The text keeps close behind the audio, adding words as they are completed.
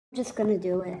Just gonna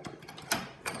do it.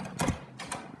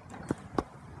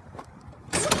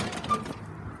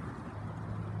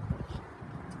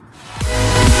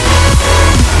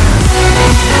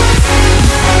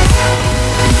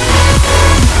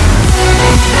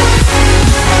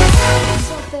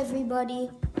 What's up, everybody?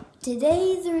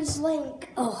 Today there's like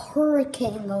a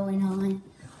hurricane going on,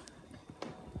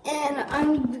 and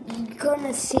I'm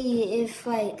gonna see if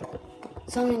like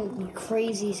something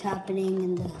crazy's happening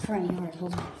in the front yard.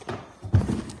 Hold on.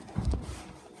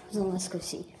 So let's go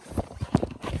see.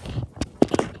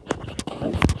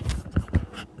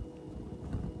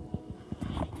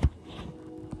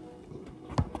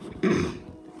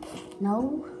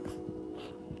 No.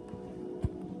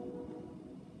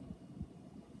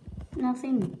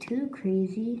 Nothing too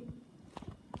crazy.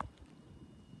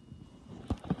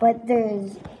 But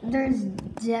there's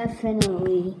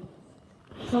definitely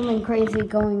something crazy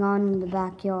going on in the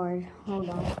backyard. Hold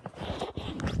on.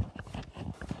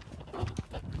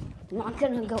 I'm not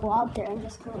gonna go out there. I'm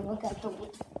just gonna look at the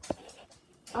window.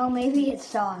 Oh, maybe it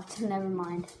stopped. Never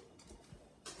mind.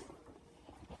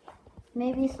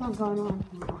 Maybe it's not going on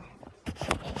anymore.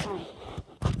 Alright.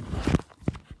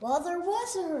 Well, there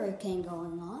was a hurricane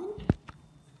going on.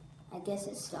 I guess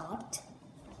it stopped.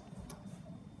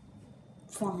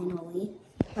 Finally.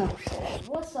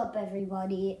 What's up,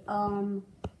 everybody?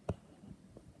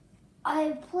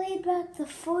 I played back the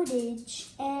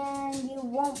footage, and you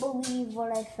won't believe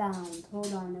what I found.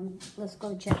 Hold on, let's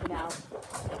go check it out.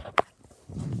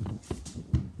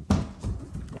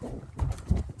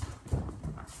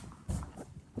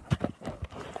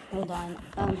 Hold on.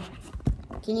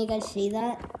 Can you guys see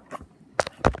that?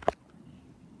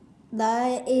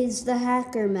 That is the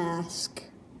hacker mask.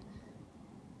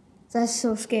 That's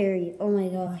so scary. Oh my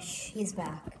gosh, he's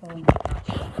back. Oh my gosh.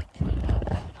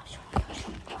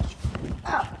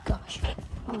 Oh gosh.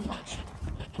 Oh my gosh.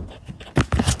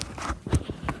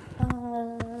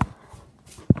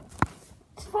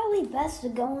 It's probably best to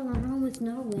go in a room with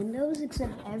no windows,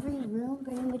 except every room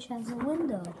pretty much has a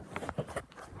window.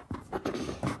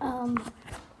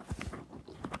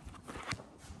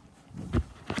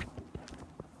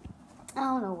 I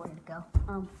don't know where to go.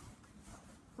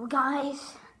 Well,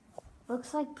 guys,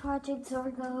 looks like Project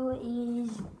Zorgo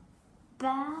is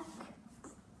back.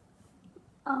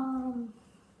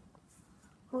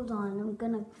 Hold on, I'm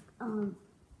gonna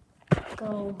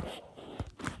go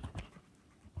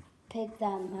pick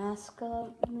that mask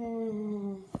up.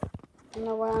 You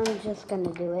know what? I'm just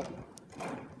gonna do it.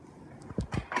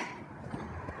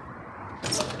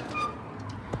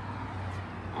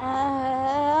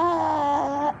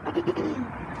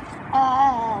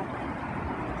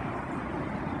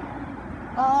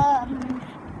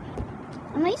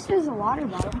 At least there's a water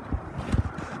bottle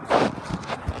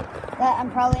that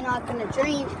I'm probably not gonna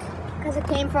drink because it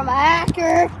came from a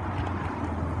hacker.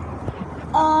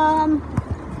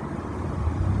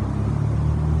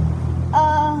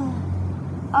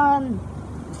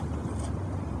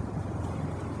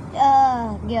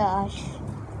 Gosh.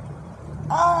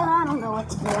 I don't know what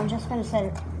to do. I'm just gonna set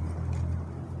it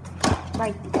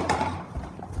right there.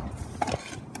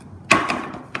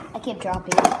 I keep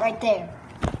dropping it right there.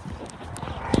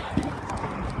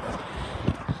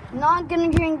 Not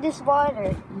gonna drink this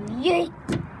water. Yay!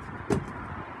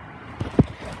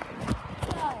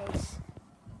 Guys,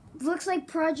 looks like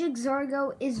Project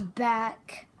Zorgo is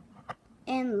back.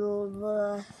 And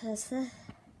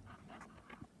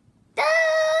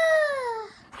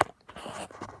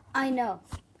I know.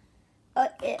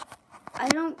 I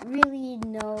don't really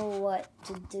know what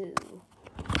to do.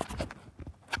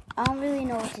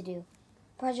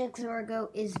 Project Zorgo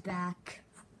is back.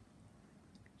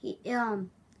 Leave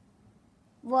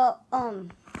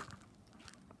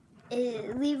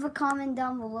a comment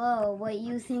down below what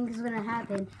you think is gonna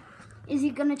happen. Is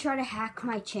he gonna try to hack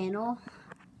my channel?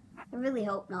 I really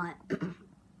hope not.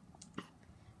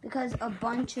 Because a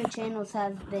bunch of channels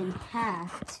have been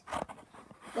hacked.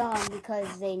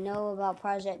 Because they know about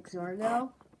Project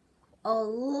Zorgo. A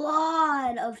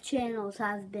lot of channels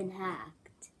have been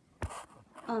hacked.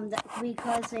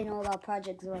 Because they know about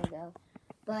Project Zorgo.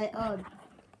 But,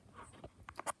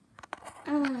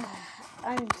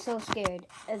 I'm so scared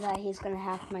that he's gonna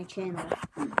hack my channel.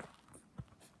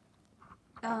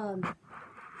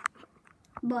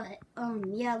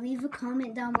 Yeah, leave a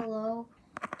comment down below.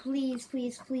 Please,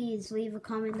 please, please leave a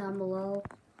comment down below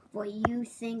what you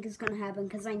think is gonna happen,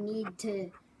 because I need to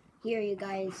hear you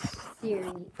guys'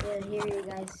 theories.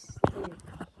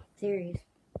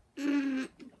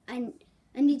 I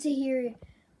need to hear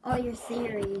all your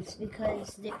theories,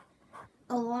 because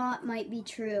a lot might be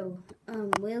true.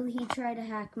 Will he try to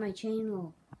hack my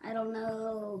channel? I don't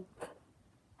know.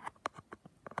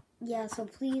 yeah, so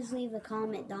please leave a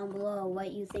comment down below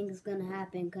what you think is going to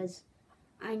happen, because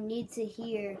I need to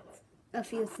hear a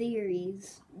few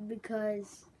theories,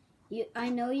 because I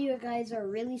know you guys are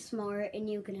really smart and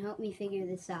you can help me figure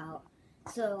this out.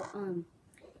 So,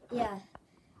 yeah,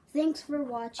 thanks for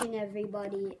watching,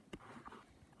 everybody.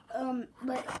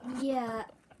 But yeah,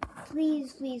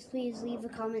 please leave a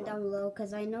comment down below,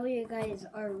 because I know you guys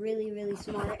are really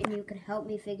smart and you can help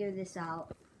me figure this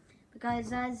out. But guys,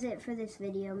 that's it for this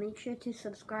video. Make sure to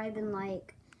subscribe and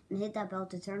like and hit that bell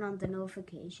to turn on the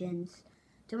notifications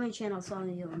to my channel so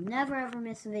you'll never ever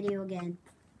miss a video again.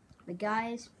 But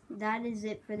guys, that is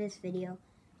it for this video.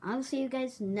 I'll see you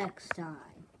guys next time.